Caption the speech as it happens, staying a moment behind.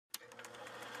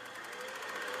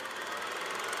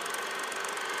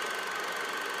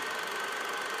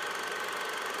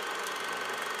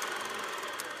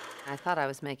I thought I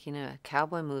was making a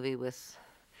cowboy movie with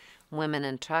women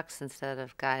in trucks instead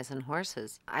of guys and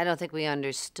horses. I don't think we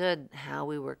understood how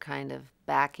we were kind of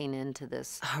backing into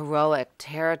this heroic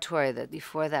territory that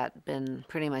before that been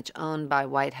pretty much owned by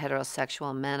white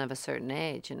heterosexual men of a certain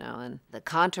age, you know, and the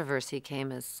controversy came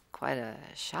as quite a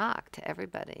shock to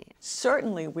everybody.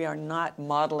 Certainly we are not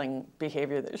modeling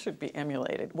behavior that should be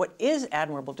emulated. What is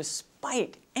admirable,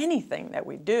 despite anything that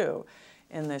we do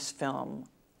in this film,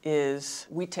 is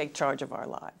we take charge of our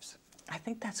lives. I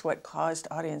think that's what caused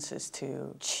audiences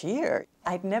to cheer.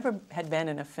 I'd never had been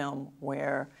in a film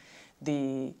where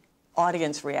the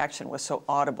audience reaction was so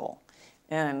audible.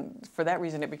 And for that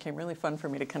reason, it became really fun for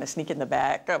me to kind of sneak in the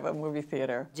back of a movie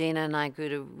theater. Geena and I grew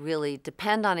to really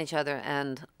depend on each other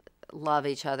and love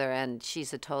each other, and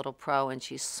she's a total pro, and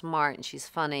she's smart, and she's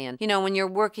funny. And, you know, when you're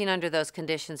working under those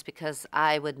conditions, because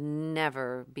I would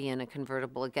never be in a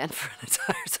convertible again for an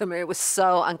entire summer. It was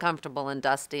so uncomfortable and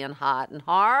dusty and hot and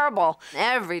horrible.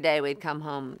 Every day we'd come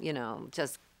home, you know,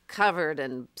 just covered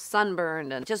and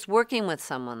sunburned, and just working with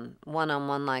someone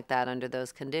one-on-one like that under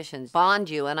those conditions bond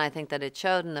you, and I think that it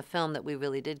showed in the film that we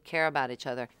really did care about each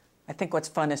other. I think what's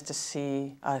fun is to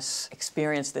see us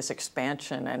experience this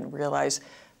expansion and realize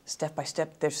step by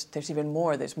step, there's even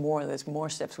more, there's more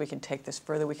steps we can take, this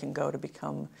further we can go to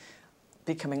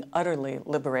becoming utterly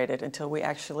liberated until we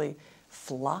actually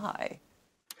fly.